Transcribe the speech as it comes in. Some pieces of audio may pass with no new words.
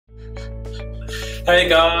Hey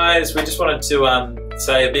guys, we just wanted to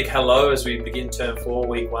say a big hello as we begin term 4,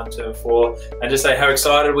 week 1, term 4, and just say how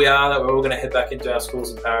excited we are that we're all going to head back into our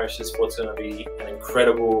schools and parishes for what's going to be an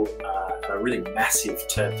incredible and a really massive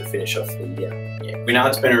term to finish off the year. Yeah, we know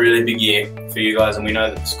it's been a really big year for you guys, and we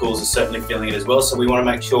know that the schools are certainly feeling it as well, so we want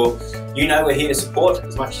to make sure you know we're here to support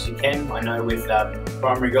as much as you can. I know with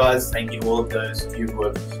primary guys, thank you to all of those of you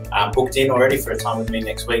who have booked in already for a time with me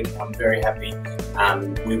next week. I'm very happy.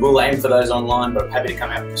 We will aim for those online, but I'm happy to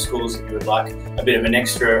come out to the schools if you would like a bit of an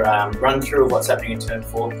extra run through of what's happening in term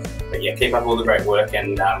 4. But yeah, keep up all the great work,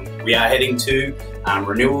 and we are heading to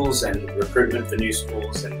renewals and recruitment for new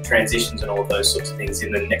schools and transitions and all of those sorts of things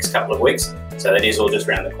in the next couple of weeks. So that is all just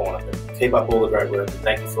around the corner. But keep up all the great work, and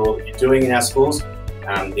thank you for all that you're doing in our schools.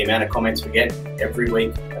 The amount of comments we get every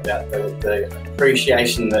week about the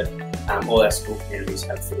appreciation that all our school communities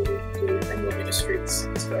have for the annual ministry. It's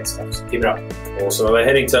great stuff, so keep it up. Awesome. We're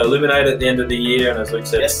heading to Illuminate at the end of the year, and as Luke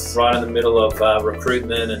said, Yes. right in the middle of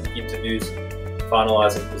recruitment and interviews,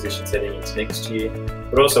 finalising positions heading into next year.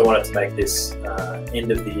 But also wanted to make this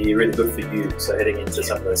end of the year really good for you, so heading into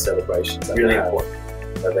some of those celebrations. Really important.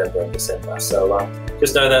 November and December. So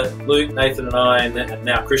just know that Luke, Nathan and I, and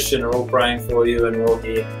now Christian are all praying for you, and we're all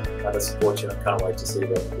here to support you, and I can't wait to see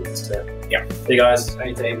you through this term. Yeah. See you guys.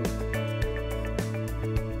 Hey team.